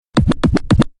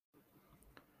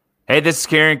Hey, this is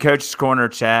Kieran, Coach's Corner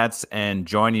Chats, and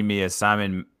joining me is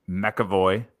Simon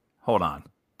McEvoy. Hold on.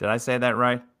 Did I say that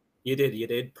right? You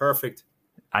did. Perfect.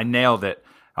 I nailed it.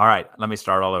 All right, let me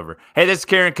start all over. Hey, this is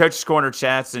Kieran, Coach's Corner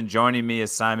Chats, and joining me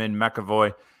is Simon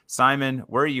McEvoy. Simon,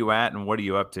 where are you at and what are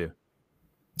you up to?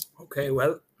 Okay,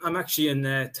 well, I'm actually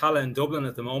in Tala in Dublin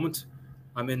at the moment.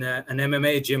 I'm in an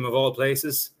MMA gym of all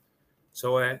places.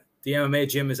 So the MMA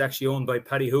gym is actually owned by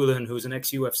Paddy Houlihan, who's an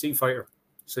ex-UFC fighter.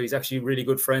 So he's actually really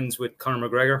good friends with Conor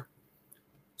McGregor.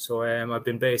 So I've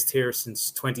been based here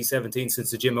since 2017,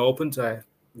 since the gym opened. I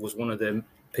was one of the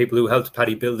people who helped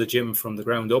Paddy build the gym from the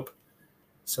ground up.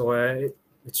 So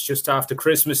it's just after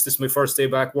Christmas. This is my first day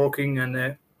back working, and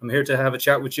I'm here to have a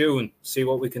chat with you and see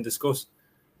what we can discuss.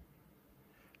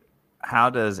 How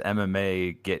does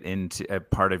MMA get into a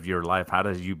part of your life? How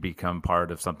does you become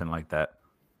part of something like that?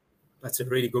 That's a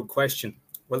really good question.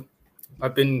 Well,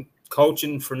 I've been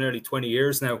coaching for nearly 20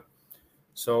 years now.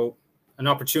 So an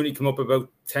opportunity came up about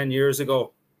 10 years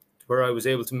ago where I was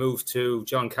able to move to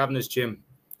John Kavanagh's gym.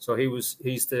 So he's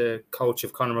the coach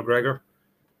of Conor McGregor.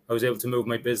 I was able to move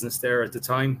my business there at the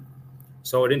time.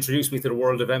 So it introduced me to the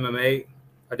world of MMA.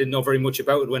 I didn't know very much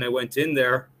about it when I went in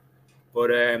there, but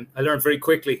I learned very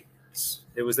quickly.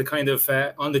 It was the kind of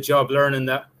on-the-job learning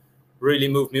that really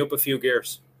moved me up a few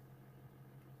gears.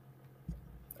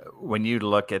 When you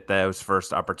look at those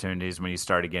first opportunities, when you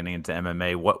started getting into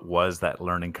MMA, what was that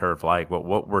learning curve like?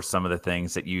 What were some of the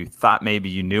things that you thought maybe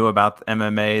you knew about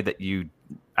MMA that you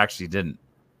actually didn't?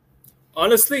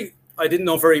 Honestly, I didn't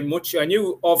know very much. I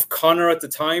knew of Conor at the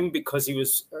time because he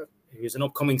was an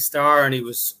upcoming star and he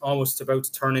was almost about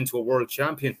to turn into a world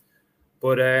champion.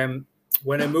 But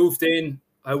when I moved in,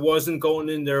 I wasn't going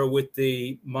in there with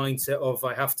the mindset of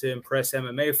I have to impress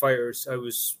MMA fighters. I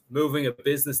was moving a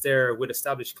business there with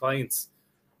established clients,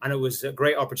 and it was a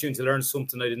great opportunity to learn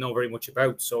something I didn't know very much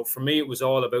about. So for me, it was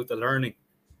all about the learning.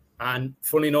 And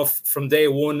funny enough, from day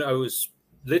one, I was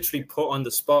literally put on the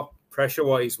spot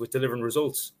pressure-wise with delivering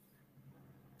results.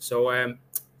 So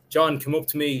John came up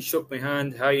to me, shook my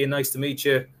hand. How are you? Nice to meet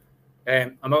you. I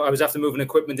was after moving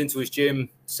equipment into his gym,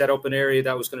 set up an area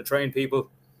that was going to train people.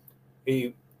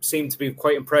 He seemed to be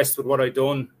quite impressed with what I'd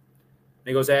done. And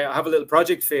he goes, I have a little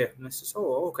project for you. And I says,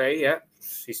 oh, okay, yeah.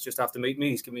 He's just after meeting me.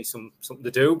 He's giving me something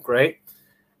to do. Great.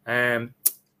 There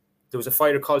was a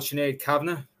fighter called Sinead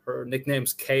Kavanagh. Her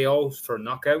nickname's KO for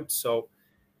knockout. So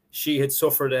she had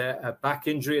suffered a back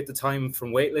injury at the time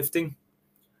from weightlifting.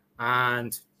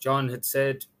 And John had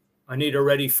said, I need her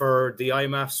ready for the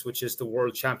IMAFs, which is the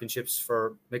World Championships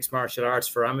for Mixed Martial Arts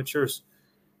for amateurs.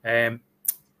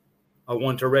 I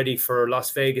want her ready for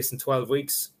Las Vegas in 12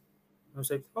 weeks. I was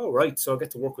like, oh, right. So I'll get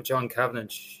to work with John Kavanagh and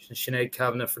Sinead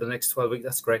Kavanagh for the next 12 weeks.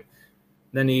 That's great.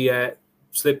 And then he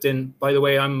slipped in, by the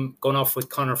way, I'm going off with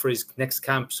Conor for his next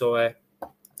camp. So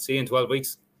see you in 12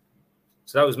 weeks.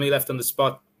 So that was me left on the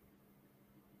spot.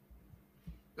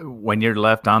 When you're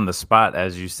left on the spot,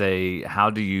 as you say, how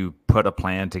do you put a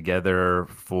plan together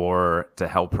to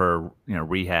help her,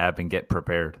 rehab and get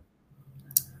prepared?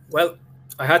 Well,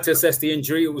 I had to assess the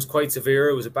injury. It was quite severe.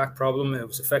 It was a back problem. It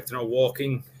was affecting her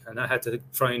walking. And I had to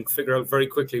try and figure out very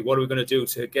quickly what are we going to do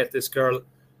to get this girl,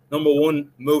 number one,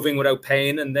 moving without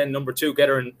pain. And then number two, get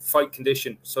her in fight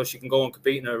condition so she can go and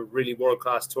compete in a really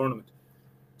world-class tournament.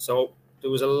 So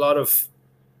there was a lot of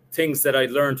things that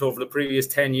I'd learned over the previous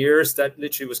 10 years that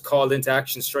literally was called into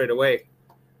action straight away.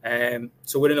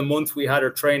 So within a month, we had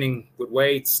her training with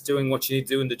weights, doing what she needed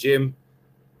to do in the gym.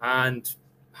 And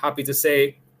happy to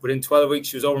say, within 12 weeks,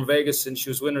 she was over in Vegas and she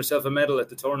was winning herself a medal at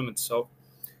the tournament. So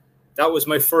that was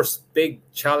my first big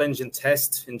challenge and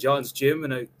test in John's gym,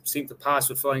 and I seemed to pass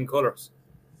with flying colors.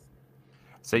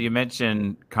 So you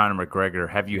mentioned Conor McGregor.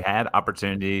 Have you had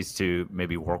opportunities to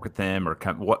maybe work with him, or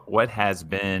what has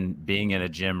been being in a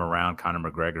gym around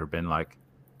Conor McGregor been like?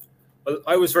 Well,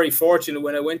 I was very fortunate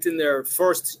when I went in there.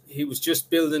 First, he was just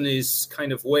building his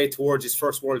kind of way towards his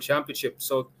first world championship.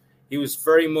 So he was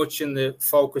very much in the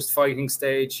focused fighting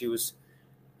stage. He was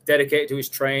dedicated to his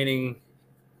training.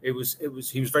 He was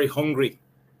very hungry,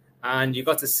 and you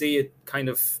got to see it kind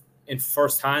of in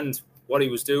firsthand what he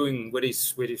was doing with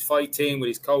his fight team, with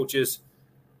his coaches.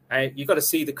 You got to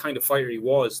see the kind of fighter he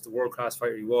was, the world-class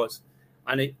fighter he was.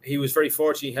 And he was very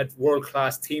fortunate. He had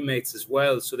world-class teammates as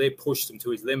well, so they pushed him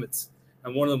to his limits.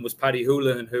 And one of them was Paddy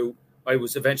Houlihan, who I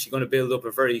was eventually going to build up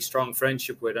a very strong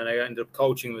friendship with, and I ended up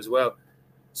coaching him as well.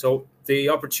 So the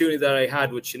opportunity that I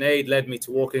had with Sinead led me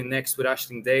to working next with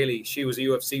Aisling Daly. She was a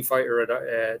UFC fighter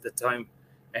at the time,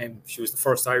 and she was the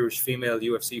first Irish female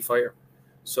UFC fighter.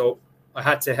 So I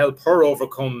had to help her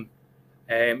overcome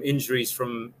injuries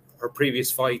from her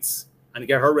previous fights and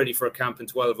get her ready for a camp in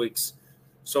 12 weeks.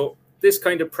 So this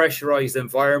kind of pressurized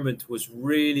environment was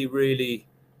really, really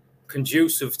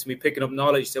conducive to me picking up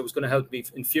knowledge that was going to help me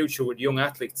in future with young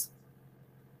athletes.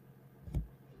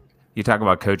 You talk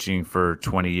about coaching for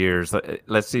 20 years.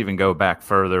 Let's even go back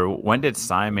further. When did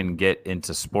Simon get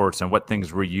into sports, and what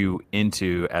things were you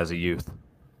into as a youth?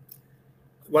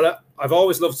 Well, I've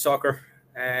always loved soccer.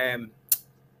 I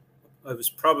was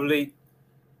probably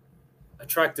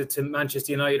attracted to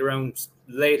Manchester United around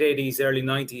late 80s, early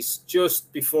 90s,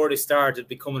 just before they started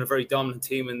becoming a very dominant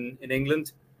team in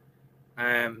England.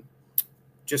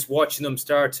 Just watching them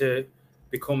start to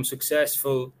become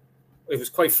successful, it was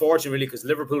quite fortunate, really, because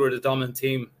Liverpool were the dominant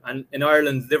team. And in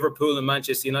Ireland, Liverpool and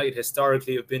Manchester United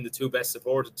historically have been the two best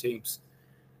supported teams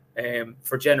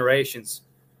for generations.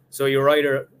 So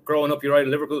growing up, you're either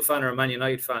a Liverpool fan or a Man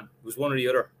United fan. It was one or the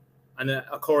other. And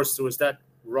of course, there was that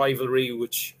rivalry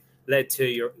which led to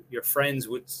your friends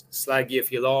would slag you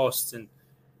if you lost. And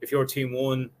if your team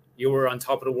won, you were on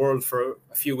top of the world for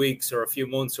a few weeks or a few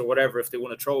months or whatever if they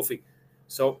won a trophy.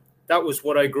 So that was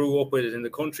what I grew up with in the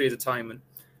country at the time. And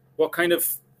what kind of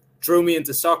drew me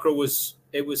into soccer was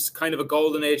it was kind of a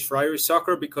golden age for Irish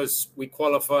soccer, because we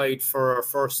qualified for our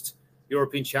first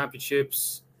European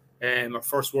Championships, our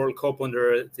first World Cup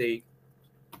under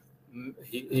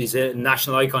he's a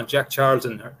national icon, Jack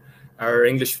Charlton, our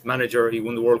English manager. He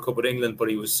won the World Cup with England, but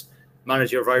he was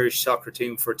manager of Irish soccer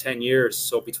team for 10 years.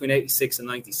 So between 86 and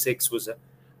 96 was a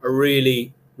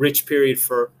really rich period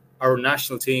for our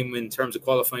national team in terms of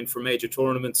qualifying for major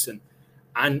tournaments.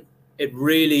 And it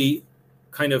really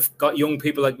kind of got young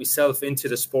people like myself into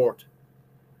the sport.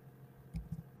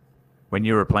 When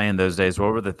you were playing those days,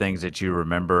 what were the things that you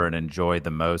remember and enjoyed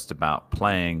the most about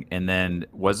playing? And then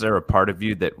was there a part of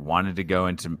you that wanted to go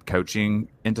into coaching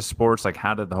into sports? Like,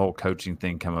 how did the whole coaching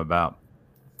thing come about?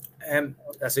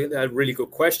 That's a really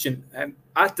good question.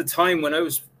 At the time when I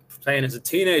was playing as a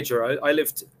teenager, I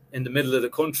lived in the middle of the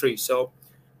country. So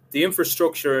the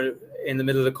infrastructure in the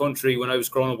middle of the country when I was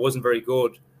growing up wasn't very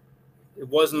good. It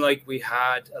wasn't like we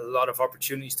had a lot of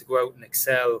opportunities to go out and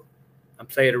excel and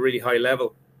play at a really high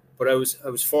level. But I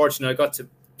was fortunate. I got to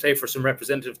play for some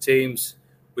representative teams.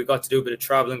 We got to do a bit of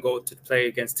traveling, go to play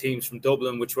against teams from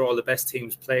Dublin, which were all the best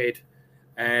teams played.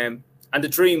 And the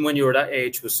dream when you were that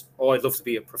age was, I'd love to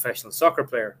be a professional soccer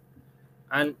player.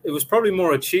 And it was probably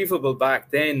more achievable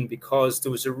back then because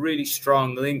there was a really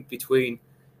strong link between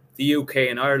the UK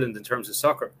and Ireland in terms of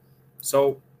soccer.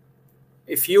 So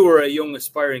if you were a young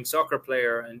aspiring soccer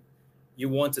player and you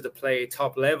wanted to play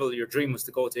top level, your dream was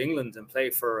to go to England and play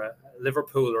for a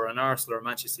Liverpool or an Arsenal or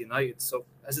Manchester United. So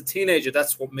as a teenager,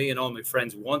 that's what me and all my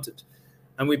friends wanted.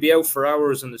 And we'd be out for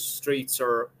hours on the streets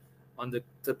or on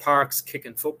the parks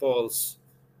kicking footballs,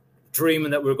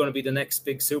 dreaming that we were going to be the next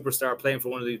big superstar playing for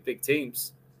one of these big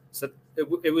teams. So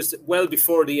it was well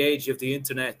before the age of the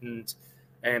internet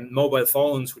and mobile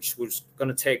phones, which was going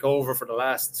to take over for the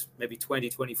last maybe 20,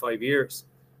 25 years.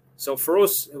 So for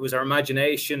us, it was our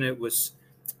imagination. It was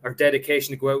our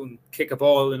dedication to go out and kick a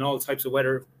ball in all types of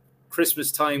weather.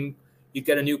 Christmas time, you'd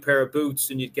get a new pair of boots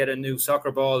and you'd get a new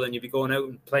soccer ball and you'd be going out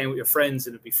and playing with your friends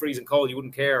and it'd be freezing cold. You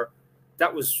wouldn't care.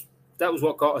 That was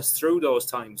what got us through those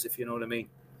times, if you know what I mean.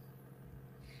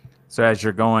 So as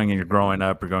you're going and you're growing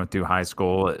up, you're going through high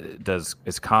school,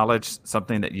 is college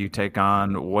something that you take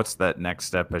on? What's that next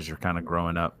step as you're kind of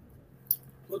growing up?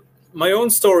 Well, my own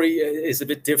story is a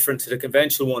bit different to the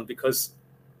conventional one because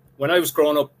when I was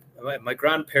growing up, my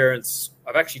grandparents,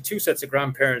 I've actually two sets of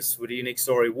grandparents with a unique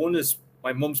story. One is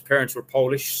my mum's parents were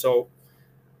Polish. So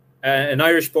an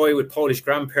Irish boy with Polish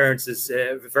grandparents is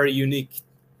a very unique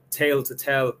tale to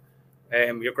tell.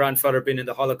 Your grandfather being in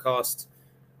the Holocaust.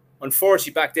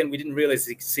 Unfortunately, back then, we didn't realize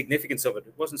the significance of it.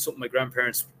 It wasn't something my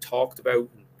grandparents talked about.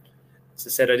 And as I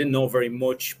said, I didn't know very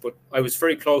much, but I was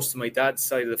very close to my dad's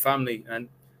side of the family. And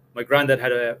my granddad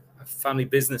had a family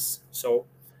business. So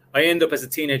I ended up as a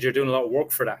teenager doing a lot of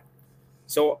work for that.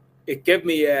 So it gave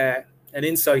me an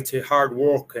insight to hard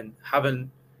work and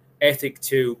having ethic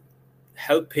to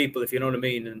help people, if you know what I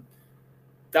mean. And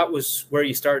that was where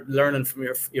you start learning from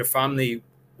your family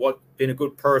what being a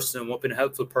good person and what being a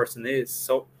helpful person is.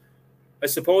 So I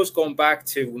suppose going back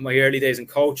to my early days in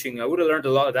coaching, I would have learned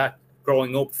a lot of that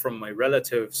growing up from my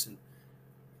relatives and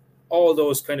all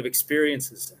those kind of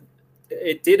experiences.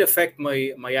 It did affect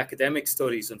my academic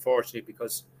studies, unfortunately,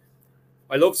 because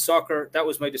I loved soccer. That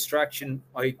was my distraction.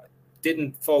 I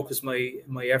didn't focus my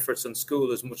efforts on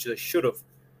school as much as I should have.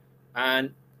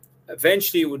 And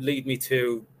eventually it would lead me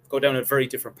to go down a very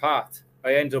different path.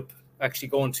 I ended up actually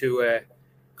going to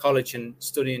college and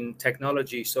studying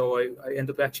technology. So I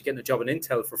ended up actually getting a job in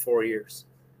Intel for 4 years.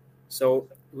 So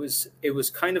it was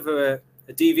kind of a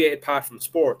deviated path from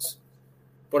sports.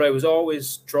 but I was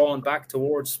always drawn back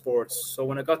towards sports. So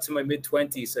when I got to my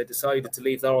mid-20s, I decided to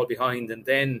leave that all behind and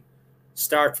then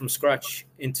start from scratch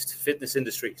into the fitness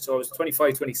industry. So I was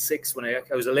 25, 26 when I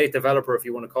was a late developer, if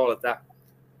you want to call it that.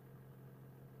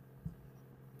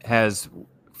 Has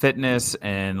fitness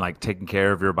and like taking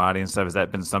care of your body and stuff, has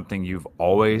that been something you've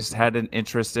always had an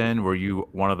interest in? Were you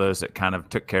one of those that kind of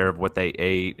took care of what they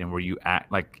ate, and were you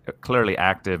clearly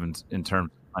active in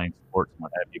terms of playing sports and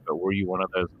what have you, but were you one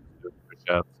of those who do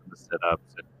push-ups and the sit-ups?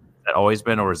 Has that always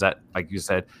been, or is that, like you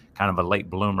said, kind of a late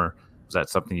bloomer? Was that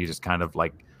something you just kind of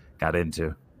like got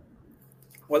into?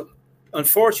 Well,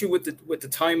 unfortunately, with the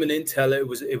time in Intel,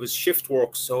 it was shift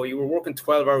work. So you were working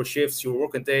 12-hour shifts, you were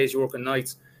working days, you were working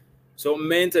nights. So it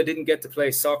meant I didn't get to play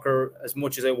soccer as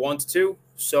much as I wanted to.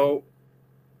 So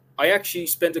I actually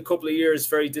spent a couple of years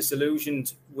very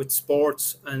disillusioned with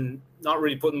sports and not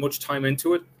really putting much time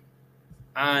into it.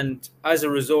 And as a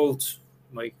result,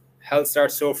 my health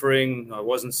started suffering. I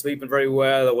wasn't sleeping very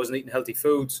well. I wasn't eating healthy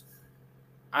foods.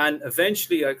 And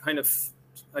eventually I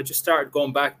just started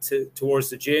going back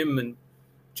towards the gym and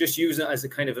just using it as a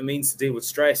kind of a means to deal with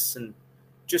stress and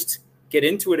just get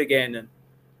into it again.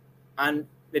 And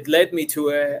it led me to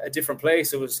a different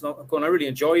place. I was not going, I really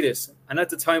enjoy this. And at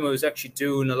the time I was actually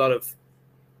doing a lot of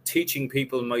teaching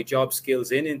people my job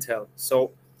skills in Intel.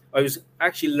 So I was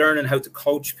actually learning how to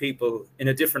coach people in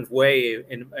a different way,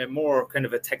 in a more kind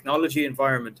of a technology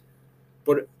environment.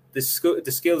 But the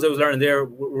skills I was learning there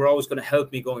were always going to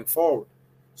help me going forward.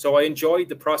 So I enjoyed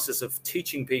the process of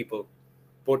teaching people.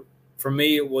 But for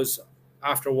me, it was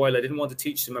after a while, I didn't want to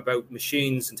teach them about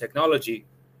machines and technology.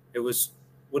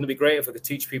 Wouldn't it be great if I could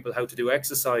teach people how to do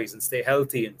exercise and stay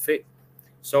healthy and fit?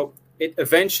 So it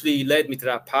eventually led me to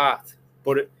that path.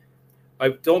 But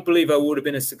I don't believe I would have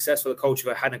been a successful coach if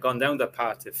I hadn't gone down that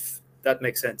path, if that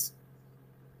makes sense.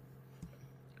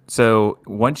 So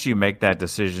once you make that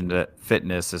decision that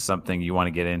fitness is something you want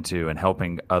to get into and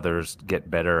helping others get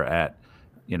better at,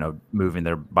 moving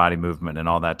their body movement and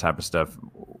all that type of stuff,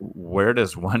 where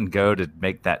does one go to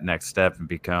make that next step and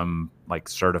become like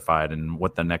certified, and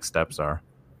what the next steps are?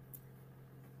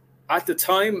 At the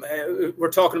time,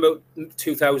 we're talking about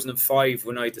 2005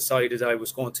 when I decided I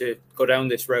was going to go down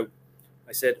this route.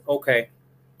 I said, okay,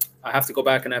 I have to go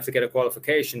back and I have to get a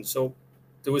qualification. So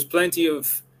there was plenty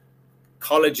of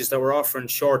colleges that were offering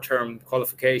short-term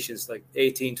qualifications, like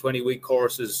 18, 20-week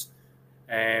courses.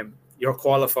 You're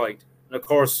qualified. And of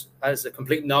course, as a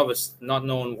complete novice, not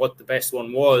knowing what the best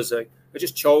one was, I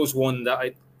just chose one that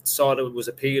I saw that was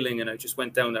appealing and I just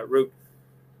went down that route.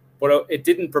 But it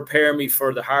didn't prepare me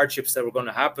for the hardships that were going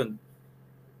to happen.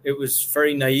 It was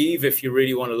very naive if you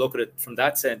really want to look at it from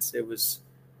that sense. It was,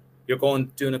 you're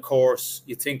going doing a course,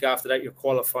 you think after that you're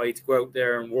qualified to go out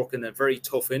there and work in a very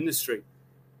tough industry.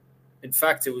 In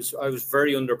fact, I was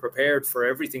very underprepared for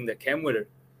everything that came with it.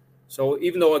 So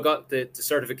even though I got the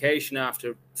certification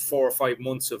after 4 or 5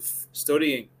 months of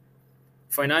studying,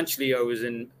 financially I was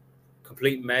in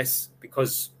complete mess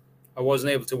because I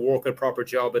wasn't able to work a proper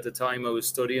job at the time I was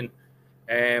studying.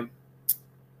 You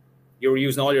were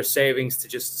using all your savings to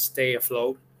just stay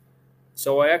afloat.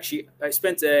 So I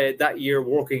spent that year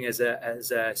working as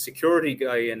a security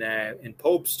guy in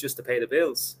pubs just to pay the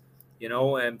bills,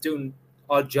 doing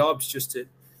odd jobs just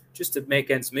to make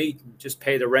ends meet, and just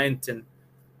pay the rent and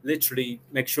literally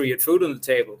make sure you had food on the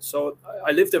table. So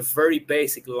I lived a very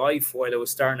basic life while I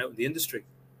was starting out in the industry.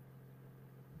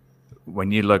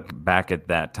 When you look back at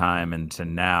that time and to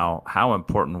now, how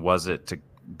important was it to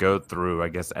go through, I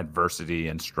guess, adversity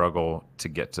and struggle to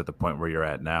get to the point where you're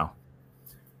at now?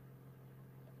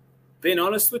 Being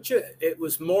honest with you, it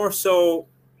was more so,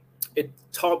 it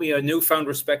taught me a newfound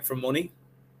respect for money,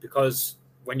 because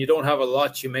when you don't have a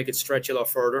lot, you make it stretch a lot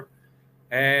further.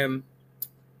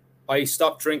 I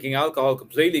stopped drinking alcohol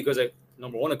completely because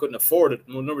number one, I couldn't afford it.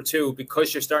 Number two,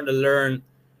 because you're starting to learn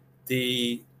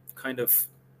the kind of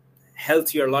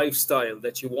healthier lifestyle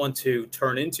that you want to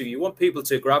turn into. You want people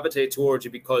to gravitate towards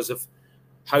you because of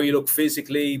how you look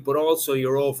physically, but also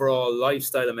your overall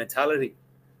lifestyle and mentality.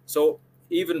 So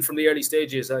even from the early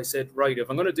stages, I said, right, if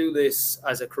I'm going to do this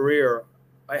as a career,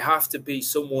 I have to be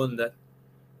someone that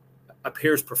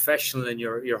appears professional in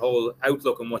your whole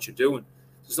outlook on what you're doing.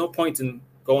 There's no point in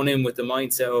going in with the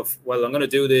mindset of, well, I'm going to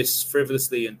do this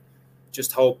frivolously and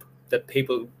just hope that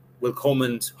people will come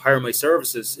and hire my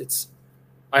services.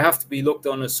 I have to be looked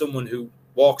on as someone who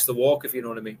walks the walk, if you know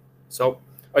what I mean. So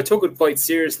I took it quite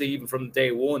seriously even from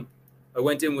day one. I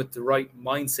went in with the right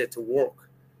mindset to work.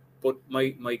 But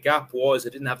my gap was I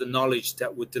didn't have the knowledge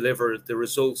that would deliver the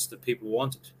results that people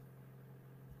wanted.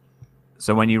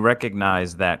 So when you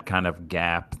recognize that kind of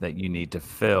gap that you need to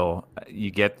fill, you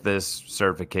get this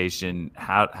certification.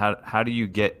 How do you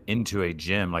get into a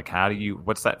gym? Like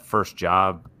what's that first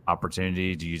job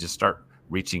opportunity? Do you just start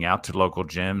reaching out to local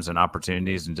gyms and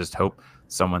opportunities and just hope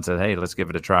someone says, "Hey, let's give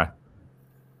it a try"?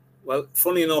 Well,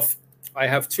 funny enough, I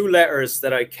have two letters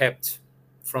that I kept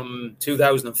from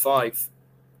 2005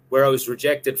 where I was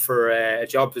rejected for a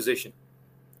job position.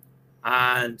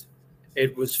 And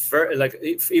it was very, like,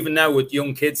 even now with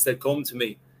young kids that come to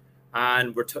me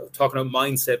and we're talking about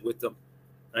mindset with them.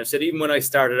 And I said, even when I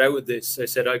started out with this, I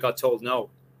said, I got told no.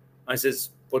 I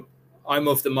says, but I'm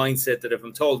of the mindset that if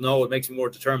I'm told no, it makes me more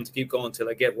determined to keep going until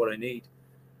I get what I need.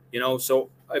 So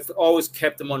I've always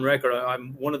kept them on record.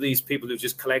 I'm one of these people who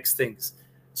just collects things,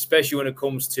 especially when it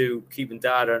comes to keeping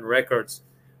data and records.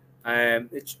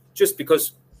 It's just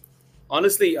because,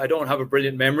 honestly, I don't have a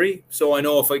brilliant memory. So I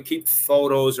know if I keep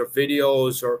photos or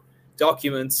videos or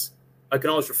documents, I can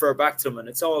always refer back to them. And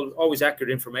it's always accurate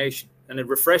information. And it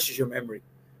refreshes your memory.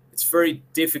 It's very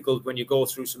difficult when you go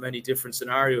through so many different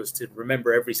scenarios to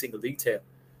remember every single detail.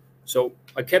 So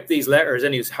I kept these letters,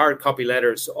 and these hard copy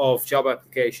letters of job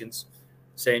applications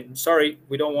saying, sorry,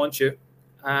 we don't want you.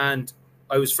 And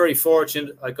I was very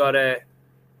fortunate. I got an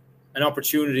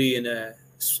opportunity in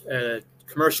a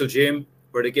commercial gym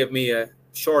where they gave me a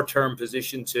short-term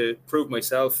position to prove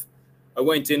myself. I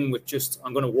went in with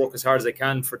I'm going to work as hard as I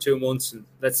can for 2 months and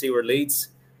let's see where it leads.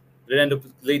 It ended up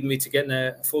leading me to getting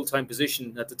a full-time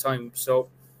position at the time. So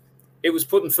it was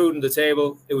putting food on the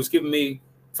table. It was giving me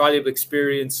valuable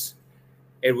experience.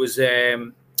 It was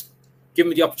giving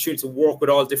me the opportunity to work with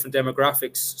all different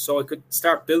demographics so I could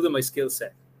start building my skill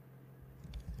set.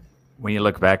 When you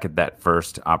look back at that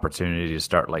first opportunity to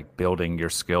start like building your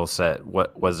skill set,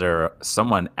 what was there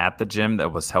someone at the gym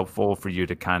that was helpful for you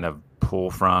to kind of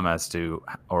pull from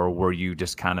or were you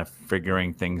just kind of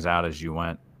figuring things out as you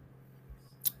went?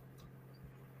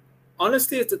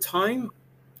 Honestly, at the time,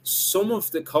 some of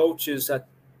the coaches that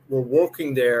were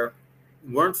working there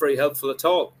weren't very helpful at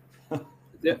all.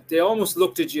 They almost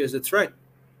looked at you as a threat.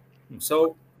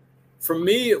 So for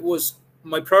me,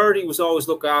 my priority was always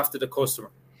look after the customer.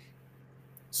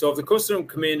 So if the customer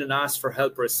come in and asked for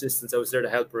help or assistance, I was there to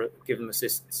help or give them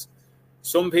assistance.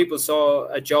 Some people saw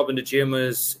a job in the gym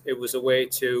as it was a way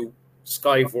to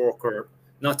skive work or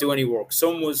not do any work.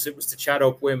 It was to chat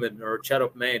up women or chat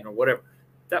up men or whatever.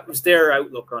 That was their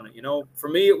outlook on it. For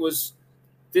me, it was,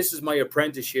 this is my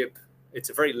apprenticeship. It's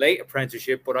a very late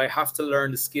apprenticeship, but I have to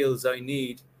learn the skills I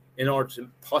need in order to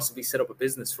possibly set up a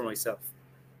business for myself.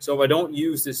 So if I don't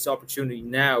use this opportunity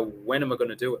now, when am I going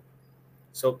to do it?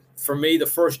 So for me, the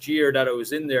first year that I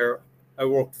was in there, I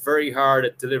worked very hard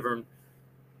at delivering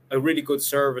a really good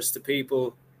service to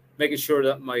people, making sure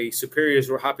that my superiors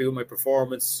were happy with my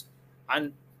performance.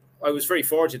 And I was very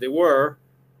fortunate they were,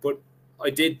 but I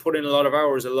did put in a lot of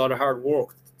hours, a lot of hard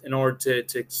work in order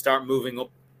to start moving up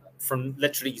from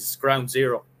literally ground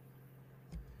zero.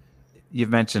 You've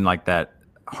mentioned like that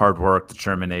hard work,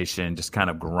 determination, just kind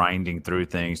of grinding through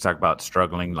things. Talk about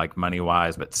struggling like money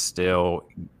wise, but still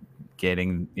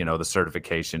getting, the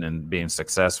certification and being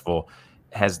successful.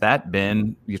 Has that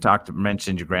been,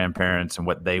 mentioned your grandparents and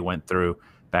what they went through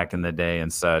back in the day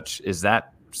and such. Is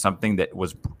that something that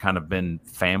was kind of been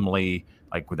family?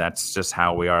 Like that's just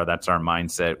how we are. That's our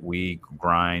mindset. We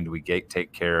grind,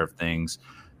 take care of things.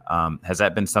 Has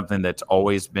that been something that's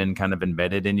always been kind of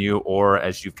embedded in you? Or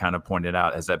as you've kind of pointed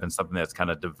out, has that been something that's kind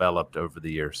of developed over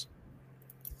the years?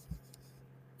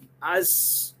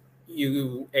 As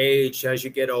you age, as you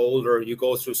get older, you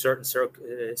go through certain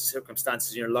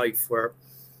circumstances in your life where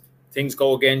things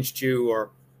go against you or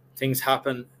things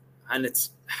happen. And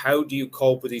it's how do you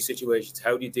cope with these situations?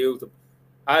 How do you deal with them?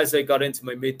 As I got into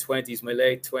my mid-20s, my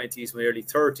late 20s, my early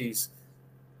 30s,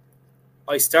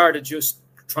 I started just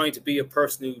trying to be a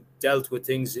person who dealt with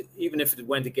things, even if it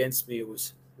went against me. It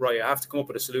was, right, I have to come up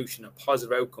with a solution, a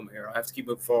positive outcome here. I have to keep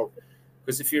moving forward.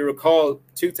 Because if you recall,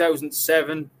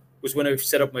 2007 was when I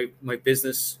set up my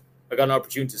business. I got an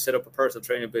opportunity to set up a personal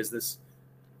training business.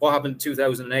 What happened in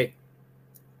 2008?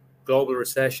 Global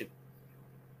recession.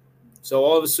 So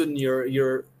all of a sudden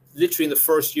you're literally in the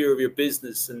first year of your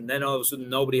business, and then all of a sudden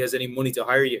nobody has any money to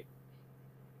hire you.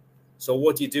 So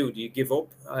what do? Do you give up?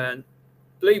 And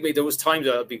believe me, there was times,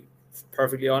 I'll be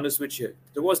perfectly honest with you,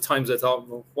 there was times I thought,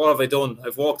 well, what have I done?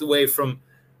 I've walked away from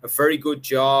a very good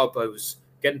job. I was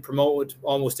getting promoted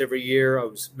almost every year. I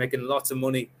was making lots of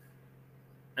money.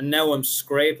 And now I'm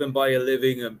scraping by a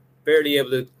living. I'm barely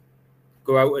able to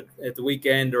go out at the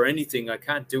weekend or anything. I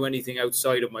can't do anything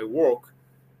outside of my work.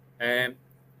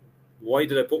 Why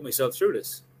did I put myself through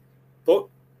this? But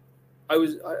I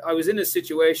was in a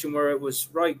situation where it was,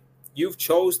 right, you've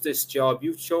chose this job,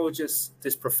 you've chose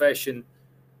this profession.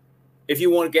 If you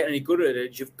want to get any good at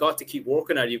it, you've got to keep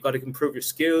working at it. You've got to improve your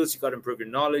skills. You've got to improve your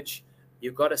knowledge.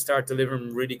 You've got to start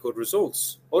delivering really good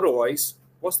results. Otherwise,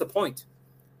 what's the point?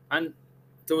 And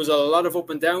there was a lot of up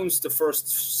and downs the first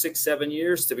 6-7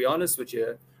 years, to be honest with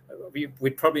you.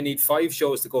 We'd probably need 5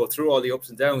 shows to go through all the ups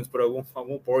and downs, but I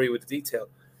won't bore you with the detail.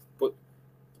 But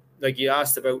like you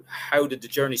asked about, how did the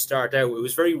journey start out? It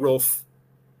was very rough.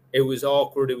 It was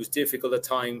awkward. It was difficult at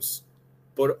times.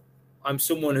 But I'm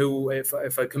someone who, if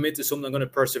I commit to something, I'm going to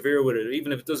persevere with it,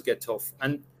 even if it does get tough.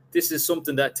 And this is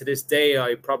something that to this day,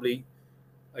 I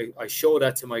show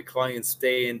that to my clients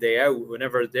day in, day out.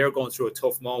 Whenever they're going through a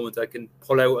tough moment, I can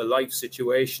pull out a life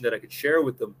situation that I could share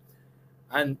with them.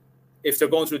 And if they're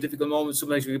going through a difficult moment,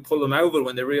 sometimes we can pull them out of it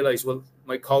when they realize, well,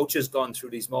 my coach has gone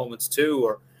through these moments too,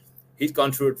 or he's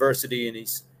gone through adversity and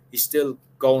he's still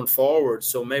going forward.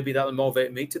 So maybe that'll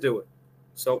motivate me to do it.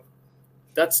 So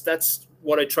that's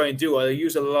what I try and do. I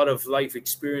use a lot of life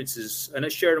experiences and I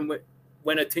share them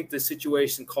when I think the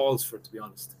situation calls for it, to be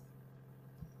honest.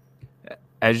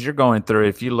 As you're going through,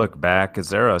 if you look back, is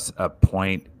there a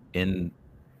point in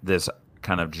this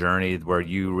kind of journey where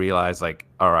you realize, like,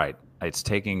 all right, it's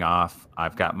taking off.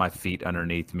 I've got my feet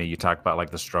underneath me. You talk about like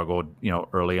the struggle,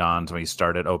 early on when you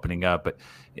started opening up,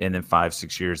 and then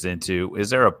 5-6 years into,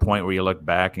 is there a point where you look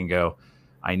back and go,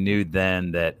 I knew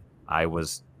then that I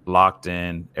was locked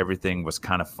in, everything was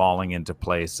kind of falling into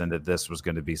place, and that this was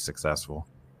going to be successful?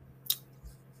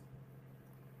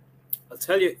 I'll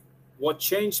tell you what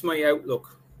changed my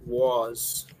outlook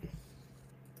was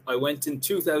I went in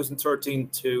 2013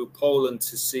 to Poland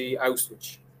to see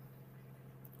Auschwitz.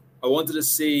 I wanted to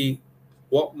see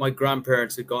what my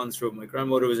grandparents had gone through. My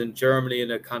grandmother was in Germany in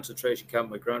a concentration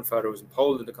camp. My grandfather was in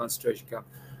Poland in a concentration camp.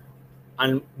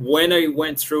 And when I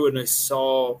went through it and I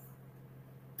saw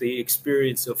the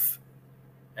experience of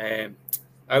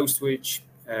Auschwitz,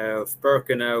 of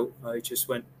Birkenau, I just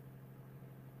went,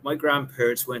 my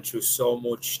grandparents went through so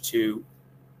much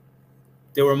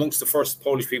they were amongst the first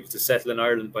Polish people to settle in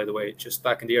Ireland, by the way, just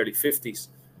back in the early 50s.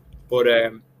 But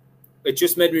it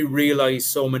just made me realize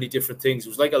so many different things. It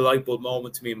was like a light bulb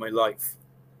moment to me in my life.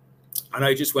 And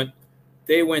I just went,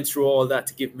 they went through all that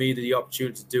to give me the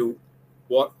opportunity to do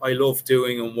what I love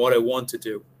doing and what I want to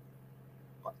do.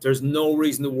 There's no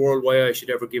reason in the world why I should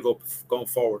ever give up going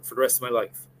forward for the rest of my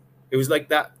life. It was like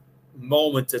that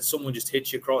moment that someone just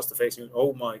hits you across the face and you go,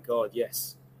 oh my God,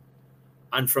 yes.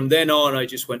 And from then on, I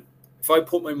just went, if I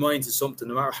put my mind to something,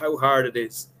 no matter how hard it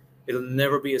is, it'll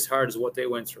never be as hard as what they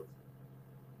went through.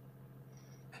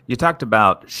 You talked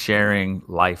about sharing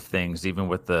life things, even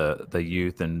with the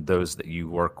youth and those that you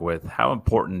work with. How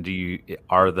important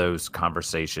are those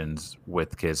conversations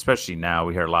with kids? Especially now,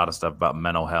 we hear a lot of stuff about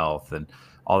mental health and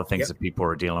all the things that people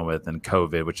are dealing with, and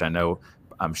COVID, which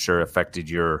I'm sure affected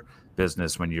your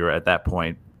business when you were at that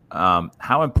point.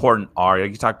 How important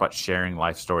you talk about sharing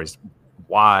life stories?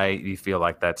 Why do you feel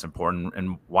like that's important,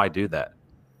 and why do that?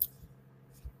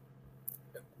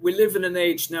 We live in an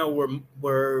age now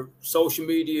where social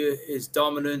media is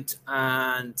dominant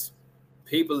and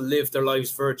people live their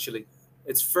lives virtually.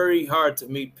 It's very hard to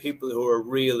meet people who are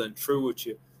real and true with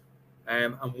you,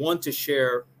 and want to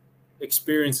share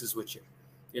experiences with you.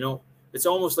 It's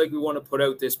almost like we want to put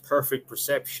out this perfect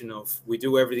perception of we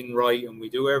do everything right and we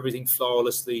do everything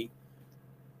flawlessly.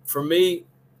 For me,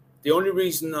 the only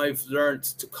reason I've learned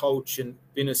to coach and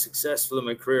been as successful in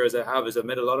my career as I have is I've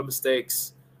made a lot of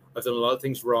mistakes. I've done a lot of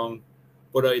things wrong,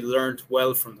 but I learned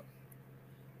well from them.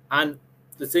 And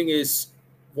the thing is,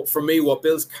 for me, what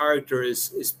builds character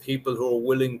is people who are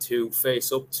willing to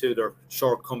face up to their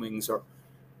shortcomings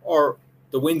or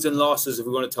the wins and losses, if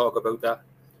we want to talk about that.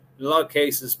 In a lot of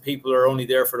cases, people are only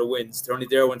there for the wins. They're only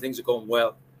there when things are going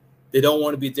well. They don't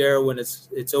want to be there when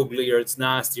it's ugly or it's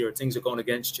nasty or things are going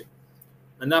against you.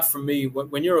 And that, for me,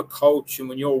 when you're a coach and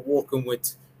when you're working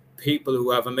with people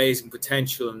who have amazing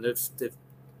potential and they've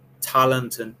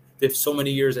talent and they've so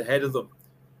many years ahead of them,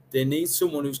 they need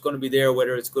someone who's going to be there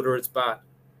whether it's good or it's bad.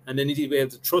 And they need to be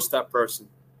able to trust that person,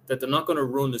 that they're not going to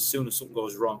run as soon as something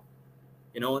goes wrong.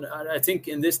 And I think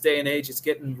in this day and age, it's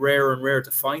getting rarer and rarer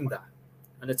to find that.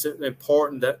 And it's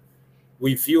important that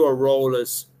we view our role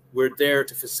as we're there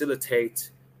to facilitate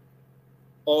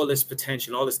all this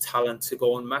potential, all this talent, to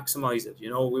go and maximize it.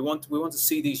 We want to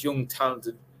see these young,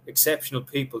 talented, exceptional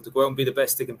people to go out and be the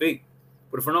best they can be.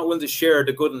 But if we're not willing to share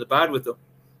the good and the bad with them,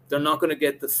 they're not going to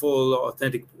get the full,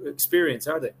 authentic experience,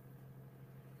 are they?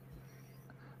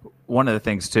 One of the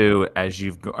things too, as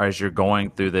you're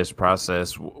going through this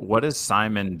process, what does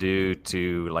Simon do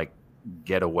to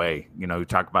get away? You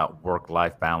talk about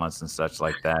work-life balance and such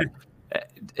like that.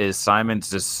 Is Simon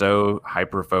just so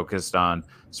hyper focused on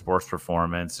sports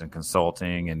performance and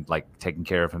consulting and like taking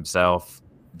care of himself?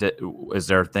 Is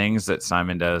there things that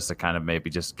Simon does to kind of maybe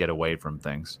just get away from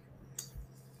things?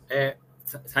 Uh,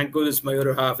 Thank goodness my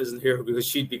other half isn't here, because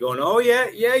she'd be going, "Oh yeah,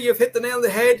 yeah, you've hit the nail on the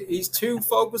head. He's too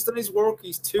focused on his work.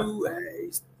 He's too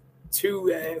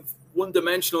one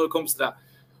dimensional when it comes to that."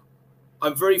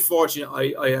 I'm very fortunate.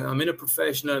 I'm in a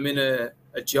profession. I'm in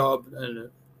a job, and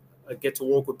I get to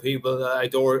work with people. I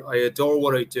adore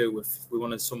what I do. If we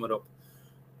want to sum it up,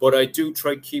 but I do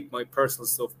try to keep my personal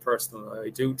stuff personal. I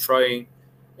do try and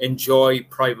enjoy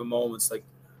private moments, like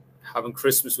having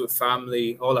Christmas with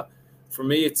family, all that. For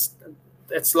me,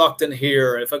 it's locked in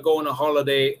here. If I go on a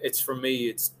holiday, it's for me.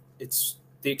 It's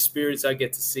the experience I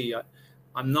get to see.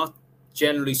 I'm not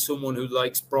generally someone who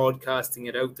likes broadcasting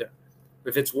it out there.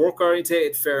 If it's work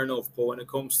oriented, fair enough. But when it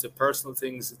comes to personal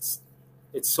things,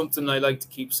 it's something I like to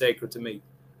keep sacred to me.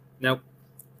 Now,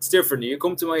 it's different. You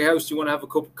come to my house, you want to have a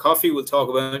cup of coffee, we'll talk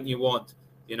about anything you want.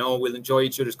 We'll enjoy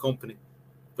each other's company.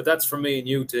 But that's for me and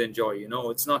you to enjoy.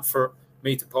 It's not for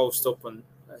me to post up on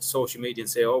social media and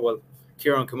say, "Oh well,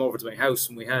 Kieran come over to my house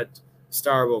and we had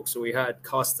Starbucks or we had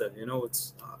Costa."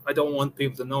 I don't want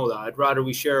people to know that. I'd rather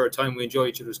we share our time, we enjoy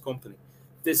each other's company.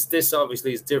 This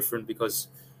obviously is different because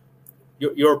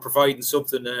you're providing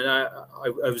something, and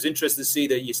I was interested to see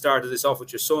that you started this off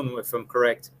with your son, if I'm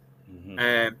correct.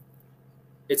 Mm-hmm.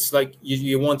 It's like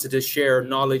you wanted to share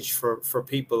knowledge for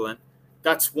people, and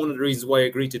that's one of the reasons why I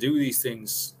agreed to do these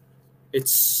things.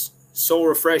 It's so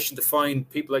refreshing to find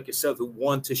people like yourself who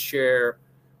want to share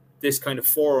this kind of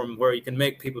forum where you can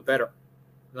make people better.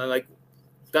 And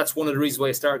that's one of the reasons why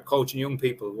I started coaching young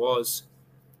people. Was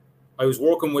I was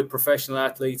working with professional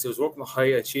athletes, I was working with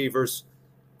high achievers,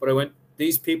 but I went,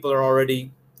 these people are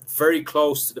already very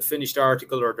close to the finished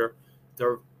article, or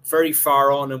they're very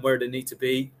far on and where they need to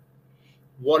be.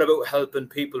 What about helping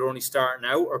people who are only starting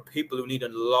out, or people who need a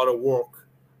lot of work,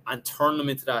 and turn them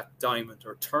into that diamond,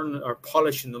 or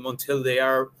polishing them until they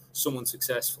are someone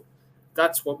successful?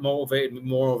 That's what motivated me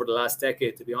more over the last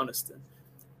decade, to be honest. And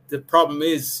the problem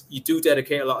is you do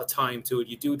dedicate a lot of time to it.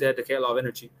 You do dedicate a lot of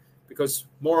energy, because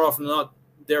more often than not,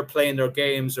 they're playing their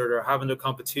games or they're having their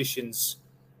competitions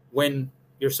when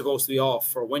you're supposed to be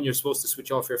off, or when you're supposed to switch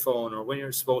off your phone, or when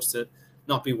you're supposed to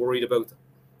not be worried about them.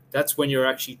 That's when you're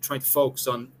actually trying to focus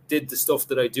on, did the stuff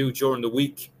that I do during the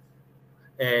week,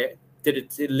 did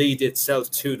it lead itself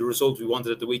to the result we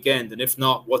wanted at the weekend? And if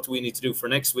not, what do we need to do for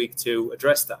next week to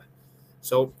address that?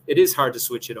 So it is hard to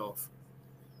switch it off.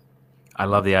 I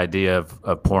love the idea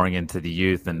of pouring into the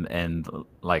youth, and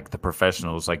like the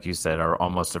professionals, like you said, are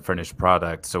almost a finished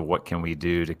product. So what can we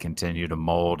do to continue to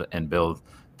mold and build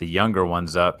the younger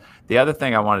ones up? The other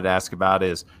thing I wanted to ask about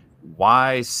is,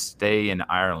 why stay in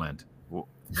Ireland?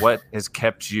 What has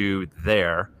kept you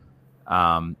there?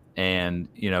 And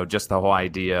just the whole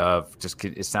idea of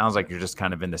it sounds like you're just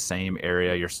kind of in the same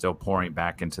area. You're still pouring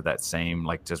back into that same,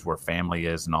 like, just where family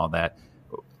is and all that.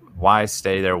 Why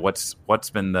stay there? What's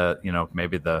been the,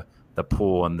 maybe the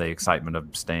pull and the excitement of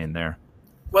staying there?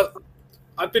 Well,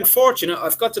 I've been fortunate.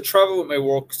 I've got to travel with my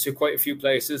work to quite a few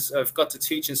places. I've got to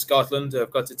teach in Scotland.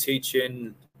 I've got to teach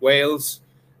in Wales.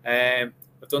 I've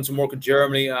done some work in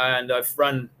Germany, and I've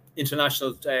run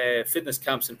international fitness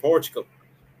camps in Portugal.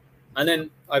 And then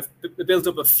I've built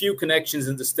up a few connections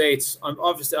in the States.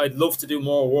 I'd love to do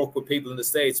more work with people in the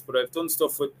States, but I've done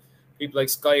stuff with people like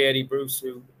Sky Eddie Bruce,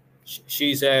 who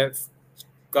she's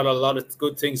got a lot of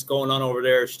good things going on over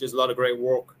there. She does a lot of great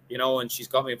work, and she's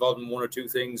got me involved in one or two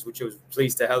things, which I was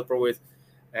pleased to help her with.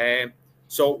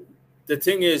 So the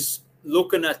thing is,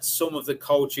 looking at some of the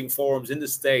coaching forums in the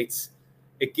States,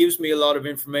 it gives me a lot of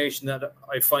information that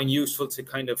I find useful to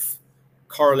kind of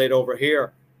correlate over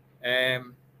here.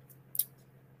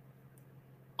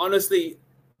 Honestly,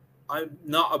 I'm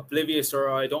not oblivious,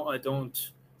 or I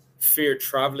don't fear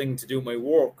traveling to do my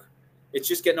work. It's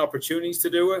just getting opportunities to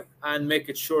do it and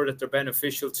making sure that they're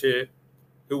beneficial to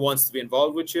who wants to be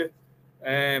involved with you.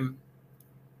 The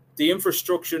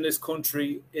infrastructure in this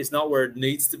country is not where it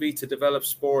needs to be to develop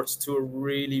sports to a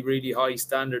really, really high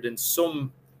standard in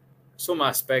some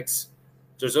aspects.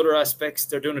 There's other aspects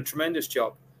they're doing a tremendous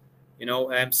job.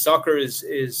 Soccer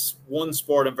is one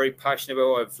sport I'm very passionate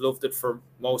about. I've loved it for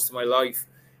most of my life.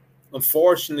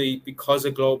 Unfortunately, because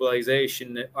of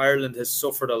globalization, Ireland has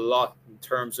suffered a lot in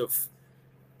terms of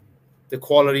the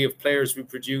quality of players we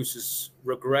produce has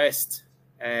regressed.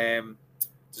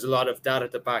 There's a lot of data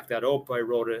to back that up. I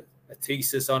wrote a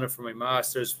thesis on it for my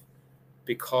master's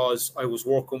because I was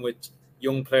working with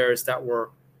young players that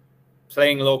were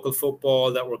playing local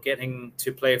football, that were getting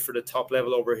to play for the top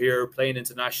level over here, playing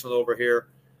international over here.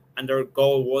 and their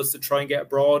goal was to try and get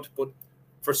abroad, but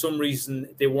for some reason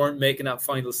they weren't making that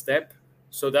final step.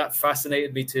 So that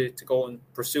fascinated me to go and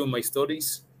pursue my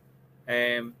studies.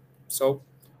 So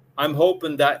I'm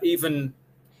hoping that even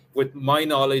with my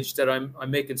knowledge that I'm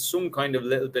making some kind of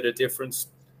little bit of difference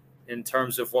in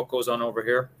terms of what goes on over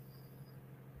here.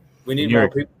 We In need your more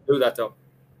people to do that, though.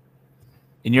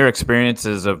 in your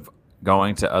experiences of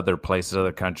going to other places,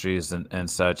 other countries and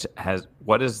such,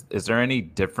 is there any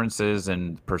differences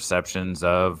in perceptions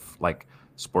of like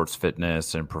sports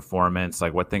fitness and performance?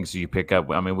 Like what things do you pick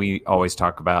up? I mean, we always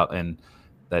talk about and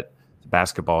that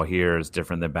basketball here is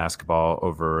different than basketball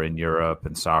over in Europe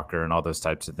and soccer and all those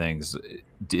types of things.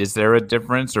 Is there a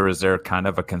difference or is there kind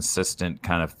of a consistent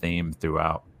kind of theme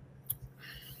throughout?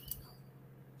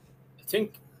 I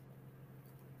think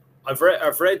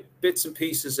I've read bits and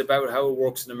pieces about how it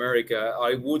works in America.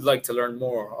 I would like to learn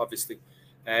more, obviously.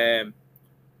 Um,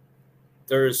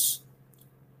 there's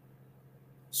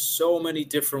so many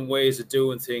different ways of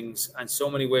doing things and so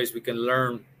many ways we can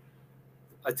learn.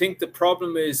 I think the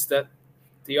problem is that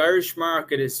the Irish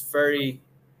market is very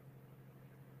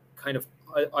kind of,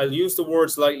 I'll use the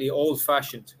words lightly, old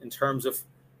fashioned in terms of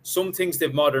some things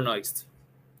they've modernized,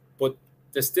 but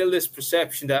there's still this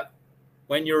perception that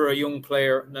when you're a young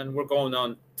player, and we're going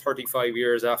on 35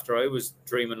 years after I was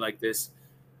dreaming like this,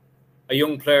 a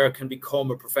young player can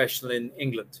become a professional in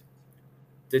England.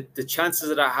 The chances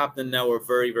of that happening now are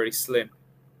very, very slim.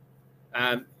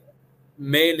 Um,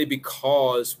 Mainly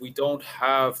because we don't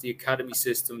have the academy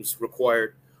systems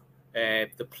required.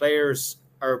 The players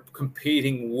are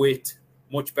competing with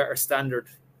much better standard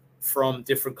from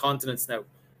different continents now.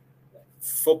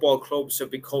 Football clubs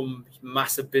have become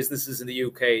massive businesses in the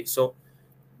UK, so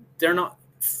they're not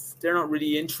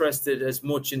really interested as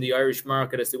much in the Irish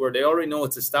market as they were. They already know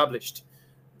it's established.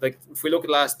 Like if we look at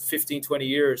the last 15, 20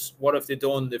 years, what have they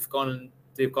done? They've gone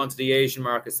to the Asian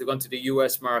markets, they've gone to the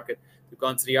US market, they've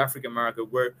gone to the African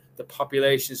market where the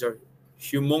populations are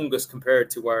humongous compared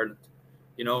to Ireland,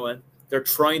 and they're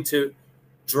trying to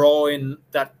draw in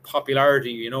that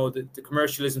popularity. The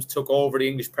commercialisms took over the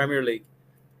English Premier League,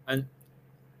 and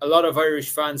a lot of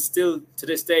Irish fans still to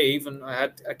this day, even I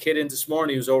had a kid in this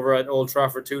morning who was over at Old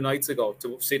Trafford 2 nights ago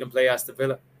to see them play Aston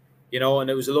Villa, and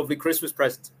it was a lovely Christmas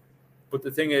present. But the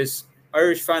thing is,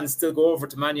 Irish fans still go over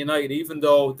to Man United, even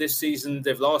though this season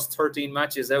they've lost 13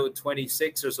 matches out of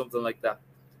 26 or something like that.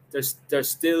 They're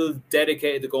still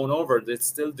dedicated to going over. They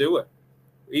still do it,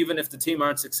 even if the team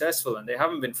aren't successful, and they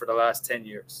haven't been for the last 10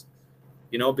 years.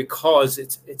 Because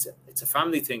it's a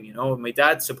family thing. My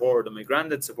dad supported them, my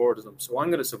granddad supported them, so I'm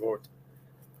going to support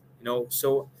them.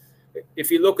 So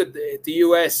if you look at the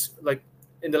US, like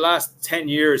in the last 10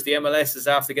 years, the MLS is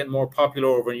after getting more popular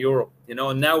over in Europe,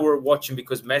 and now we're watching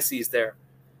because Messi is there.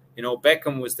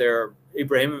 Beckham was there,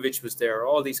 Ibrahimovic was there,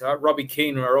 all these, Robbie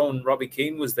Keane, our own Robbie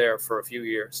Keane was there for a few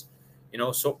years,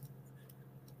 so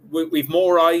we've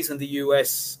more eyes on the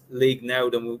US league now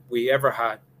than we ever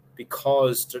had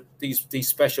because these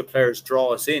special players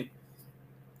draw us in.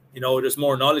 There's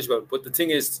more knowledge about it. But the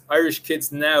thing is, Irish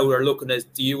kids now are looking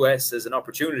at the US as an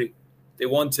opportunity. They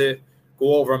want to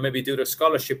go over and maybe do their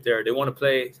scholarship there. They want to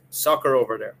play soccer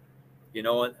over there,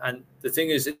 and the thing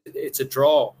is, it's a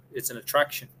draw, it's an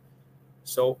attraction.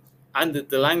 So, and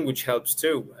the language helps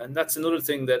too. And that's another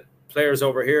thing that players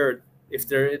over here, if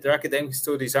their academic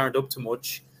studies aren't up to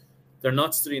much, they're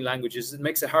not studying languages. It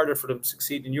makes it harder for them to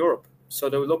succeed in Europe. So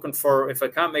they were looking for, if I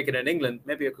can't make it in England,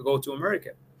 maybe I could go to America.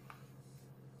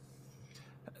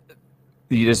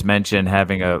 You just mentioned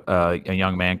having a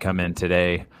young man come in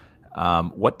today.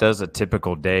 What does a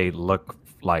typical day look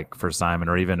like for Simon,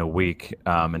 or even a week,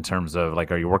 in terms of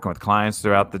like, are you working with clients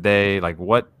throughout the day? Like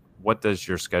what does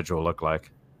your schedule look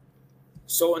like?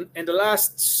 So in the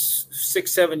last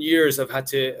 6-7 years, I've had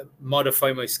to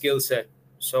modify my skill set.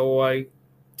 So I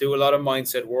do a lot of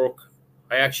mindset work.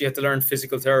 I actually had to learn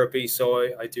physical therapy. So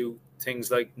I do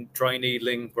things like dry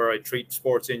needling where I treat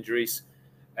sports injuries,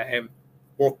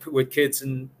 work with kids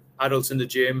and adults in the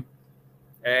gym,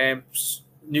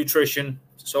 nutrition.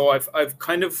 So I've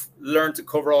kind of learned to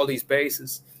cover all these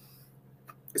bases.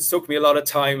 It's took me a lot of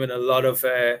time and a lot of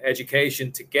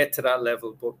education to get to that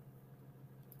level, but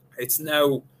it's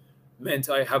now meant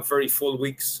I have very full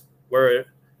weeks where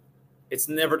it's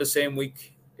never the same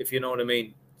week, if you know what I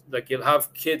mean. Like you'll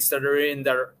have kids that are in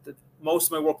there. Most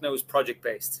of my work now is project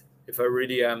based, if I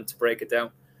really am to break it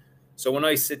down. So when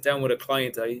I sit down with a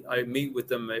client, I meet with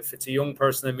them. If it's a young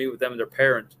person, I meet with them and their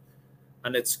parent.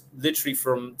 And it's literally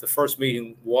from the first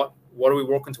meeting, what are we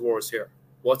working towards here?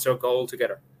 What's our goal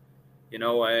together?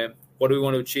 What do we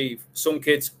want to achieve? Some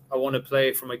kids, I want to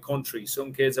play for my country.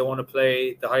 Some kids, I want to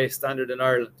play the highest standard in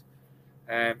Ireland.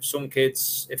 Some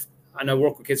kids, and I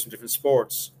work with kids from different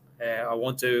sports. I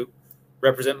want to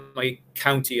represent my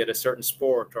county at a certain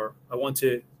sport, or I want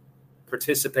to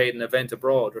participate in an event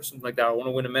abroad or something like that. I want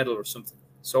to win a medal or something.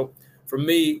 So for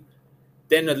me,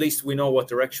 then at least we know what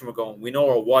direction we're going. We know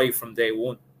our why from day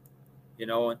one,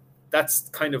 and that's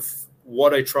kind of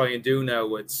what I try and do now.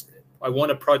 I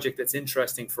want a project that's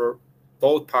interesting for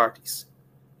both parties.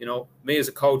 Me as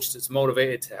a coach that's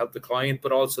motivated to help the client,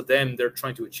 but also them they're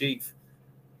trying to achieve.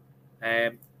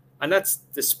 And that's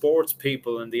the sports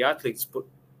people and the athletes. But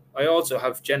I also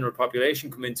have general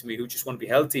population come into me who just want to be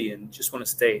healthy and just want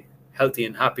to stay healthy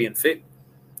and happy and fit.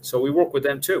 So we work with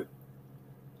them too.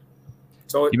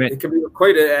 So it can be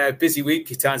quite a busy week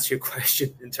to answer your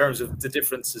question in terms of the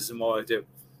differences in what I do.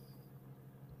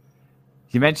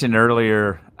 You mentioned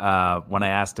earlier when I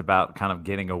asked about kind of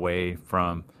getting away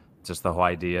from just the whole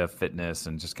idea of fitness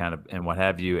and just kind of and what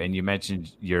have you, and you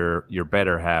mentioned your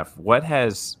better half. What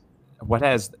has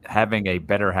having a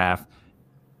better half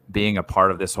being a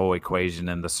part of this whole equation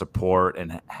and the support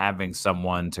and having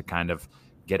someone to kind of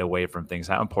get away from things,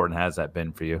 how important has that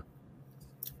been for you?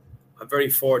 I'm very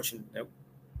fortunate.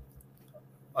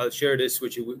 I'll share this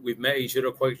with you. We've met each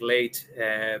other quite late.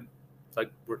 Like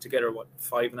we're together,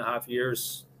 5.5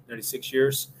 years, nearly 6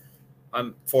 years.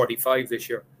 I'm 45 this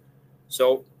year.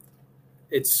 So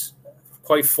it's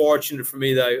quite fortunate for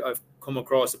me that I've come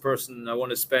across a person I want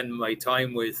to spend my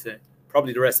time with,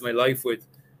 probably the rest of my life with.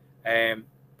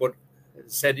 But as I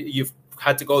said, you've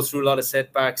had to go through a lot of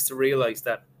setbacks to realize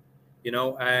that,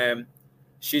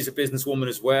 she's a businesswoman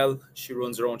as well. She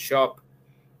runs her own shop.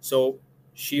 So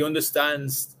she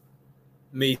understands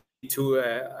me to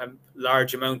a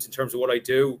large amount in terms of what I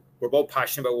do. We're both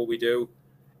passionate about what we do.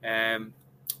 I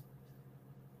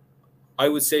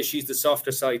would say she's the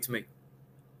softer side to me,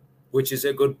 which is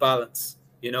a good balance.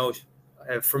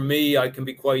 For me, I can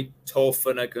be quite tough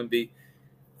and I can be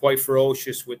quite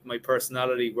ferocious with my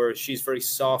personality, whereas she's very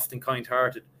soft and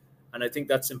kind-hearted. And I think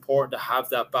that's important to have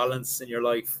that balance in your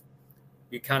life.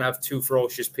 You can't have two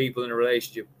ferocious people in a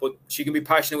relationship, but she can be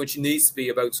passionate when she needs to be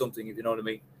about something, if you know what I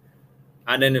mean.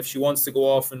 And then if she wants to go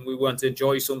off and we want to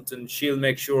enjoy something, she'll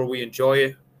make sure we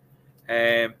enjoy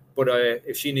it. But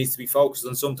if she needs to be focused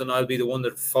on something, I'll be the one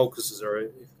that focuses her.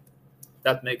 If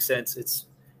that makes sense. It's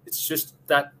just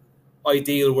that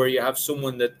ideal where you have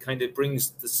someone that kind of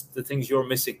brings the things you're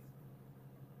missing.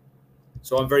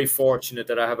 So I'm very fortunate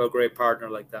that I have a great partner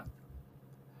like that.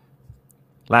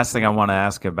 Last thing I want to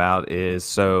ask about is,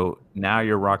 so now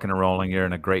you're rocking and rolling, you're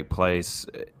in a great place.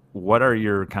 What are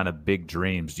your kind of big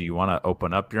dreams? Do you want to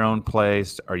open up your own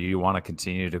place, or you want to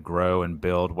continue to grow and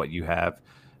build what you have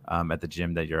at the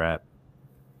gym that you're at?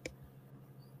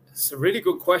 It's a really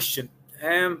good question.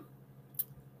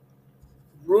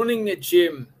 Running a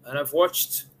gym, and I've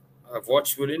watched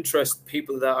with interest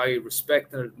people that I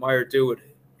respect and admire do it.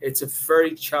 It's a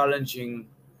very challenging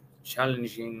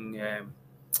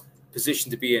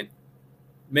position to be in,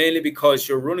 mainly because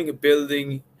you're running a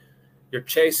building, you're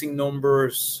chasing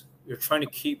numbers, you're trying to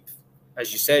keep,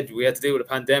 as you said, we had to deal with a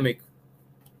pandemic.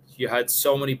 You had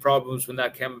so many problems when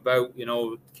that came about,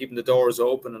 keeping the doors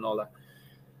open and all that.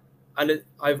 And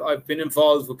I've been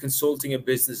involved with consulting and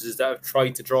businesses that have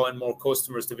tried to draw in more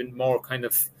customers. They've been more kind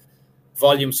of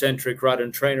volume-centric rather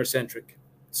than trainer-centric.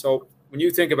 So when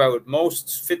you think about it,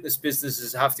 most fitness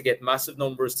businesses have to get massive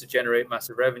numbers to generate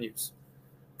massive revenues.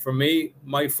 For me,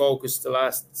 my focus the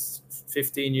last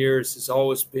 15 years has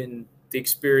always been the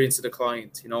experience of the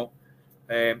client.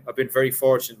 I've been very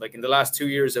fortunate. Like in the last 2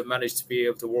 years, I've managed to be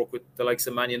able to work with the likes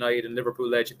of Man United and Liverpool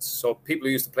legends. So people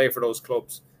who used to play for those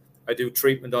clubs, I do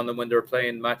treatment on them when they're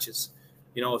playing matches.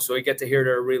 So I get to hear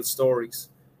their real stories.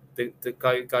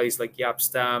 The guys like Yap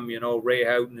Stam, Ray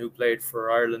Houghton, who played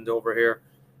for Ireland over here,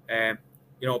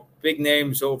 big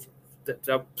names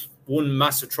that won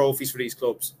massive trophies for these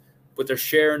clubs. But they're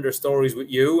sharing their stories with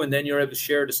you, and then you're able to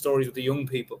share the stories with the young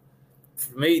people.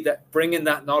 For me, that bringing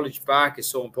that knowledge back is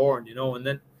so important, and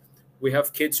then we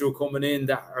have kids who are coming in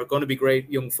that are going to be great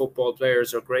young football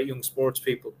players or great young sports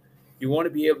people. You want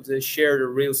to be able to share the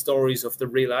real stories of the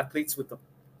real athletes with them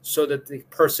so that they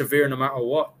persevere no matter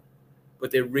what.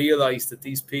 But they realize that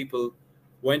these people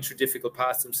went through difficult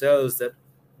paths themselves, that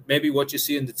maybe what you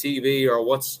see on the TV or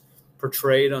what's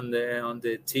portrayed on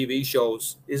the TV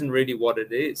shows isn't really what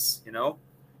it is,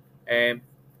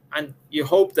 and you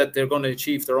hope that they're going to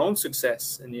achieve their own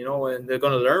success, and and they're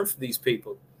going to learn from these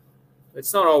people.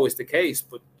 It's not always the case,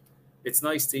 but it's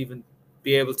nice to even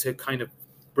be able to kind of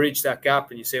bridge that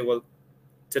gap. And you say, well,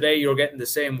 today you're getting the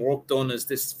same work done as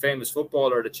this famous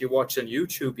footballer that you watched on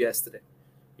YouTube yesterday,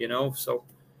 so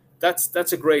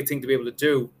that's a great thing to be able to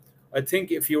do. I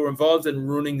think if you're involved in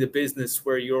running the business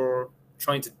where you're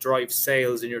trying to drive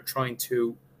sales and you're trying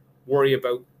to worry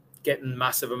about getting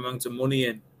massive amounts of money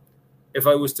in, if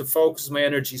I was to focus my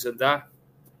energies on that,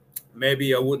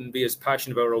 maybe I wouldn't be as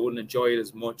passionate about it, I wouldn't enjoy it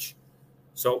as much.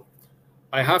 So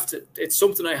it's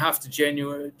something I have to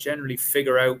generally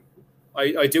figure out.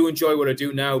 I do enjoy what I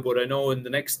do now, but I know in the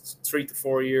next 3 to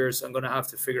 4 years, I'm going to have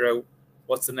to figure out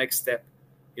what's the next step.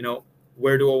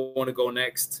 Where do I want to go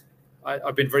next?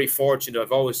 I've been very fortunate.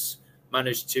 I've always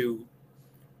managed to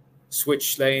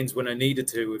switch lanes when I needed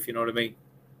to, if you know what I mean.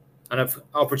 And if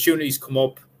opportunities come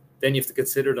up, then you have to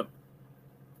consider them.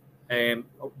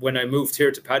 When I moved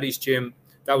here to Paddy's gym,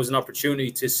 that was an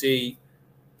opportunity to see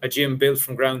a gym built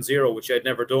from ground zero, which I'd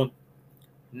never done.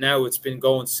 Now it's been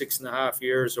going 6.5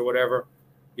 years or whatever.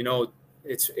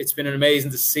 It's been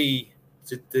amazing to see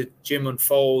the gym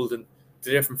unfold and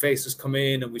the different faces come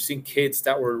in, and we've seen kids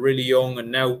that were really young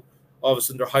and now all of a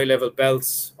sudden they're high-level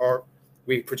belts. Or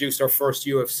we produced our first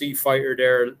UFC fighter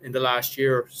there in the last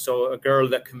year. So a girl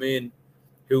that came in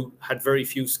who had very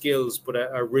few skills but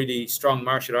a really strong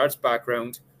martial arts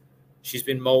background, she's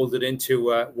been molded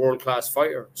into a world-class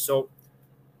fighter. So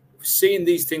seeing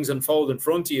these things unfold in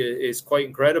front of you is quite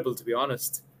incredible, to be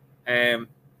honest. And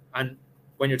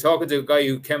when you're talking to a guy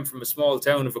who came from a small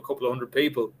town of a couple of hundred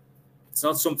people, it's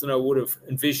not something I would have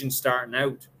envisioned starting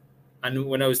out. And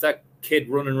when I was that kid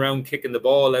running around kicking the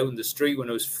ball out in the street when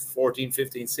I was 14,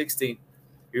 15, 16,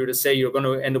 you were to say you're going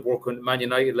to end up working with Man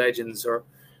United legends or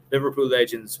Liverpool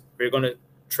legends, or you're going to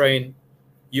train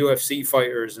UFC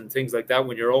fighters and things like that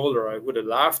when you're older, I would have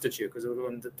laughed at you, because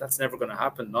that's never going to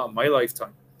happen, not in my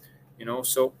lifetime.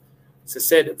 So as I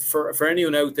said, for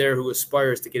anyone out there who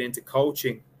aspires to get into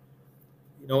coaching,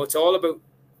 it's all about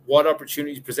what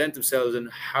opportunities present themselves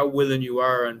and how willing you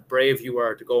are and brave you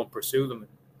are to go and pursue them and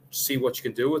see what you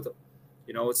can do with them.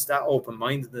 It's that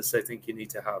open-mindedness I think you need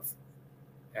to have,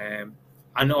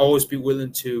 and always be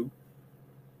willing to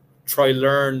try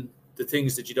learn the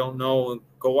things that you don't know and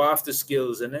go after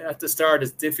skills. And at the start,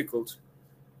 it's difficult.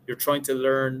 You're trying to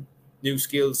learn new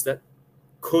skills that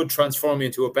could transform you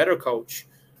into a better coach,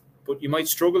 but you might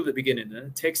struggle at the beginning, and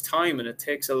it takes time and it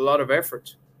takes a lot of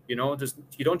effort. You don't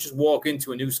just walk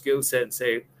into a new skill set and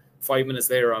say 5 minutes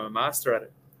later I'm a master at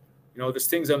it. There's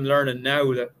things I'm learning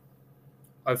now that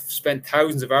I've spent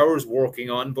thousands of hours working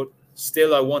on, but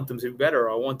still I want them to be better.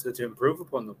 I want to improve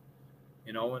upon them.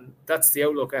 And that's the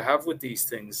outlook I have with these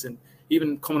things. And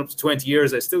even coming up to 20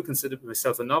 years, I still consider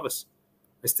myself a novice.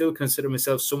 I still consider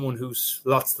myself someone who's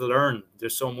lots to learn.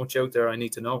 There's so much out there I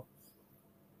need to know.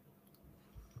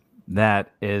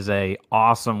 That is a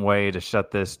awesome way to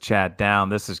shut this chat down.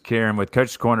 This is Kieran with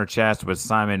Coach's Corner Chats with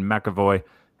Simon McEvoy,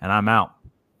 and I'm out.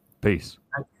 Peace.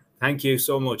 Thank you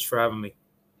so much for having me.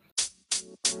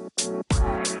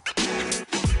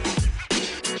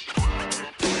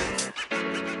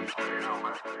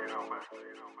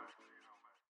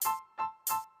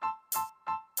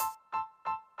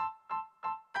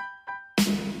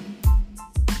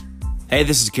 Hey,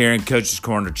 this is Kieran, Coach's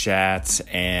Corner Chats,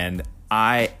 and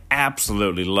I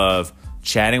absolutely love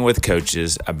chatting with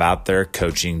coaches about their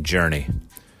coaching journey.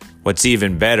 What's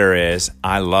even better is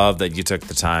I love that you took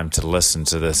the time to listen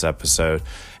to this episode,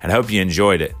 and hope you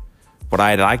enjoyed it. What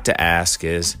I'd like to ask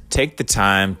is take the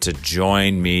time to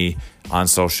join me on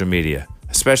social media,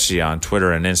 especially on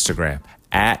Twitter and Instagram,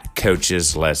 at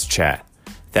Coaches Let's Chat.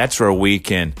 That's where we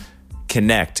can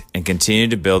connect and continue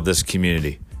to build this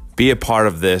community. Be a part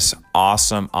of this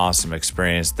awesome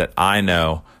experience that I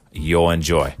know you'll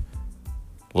enjoy.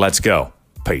 Let's go.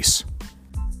 Peace.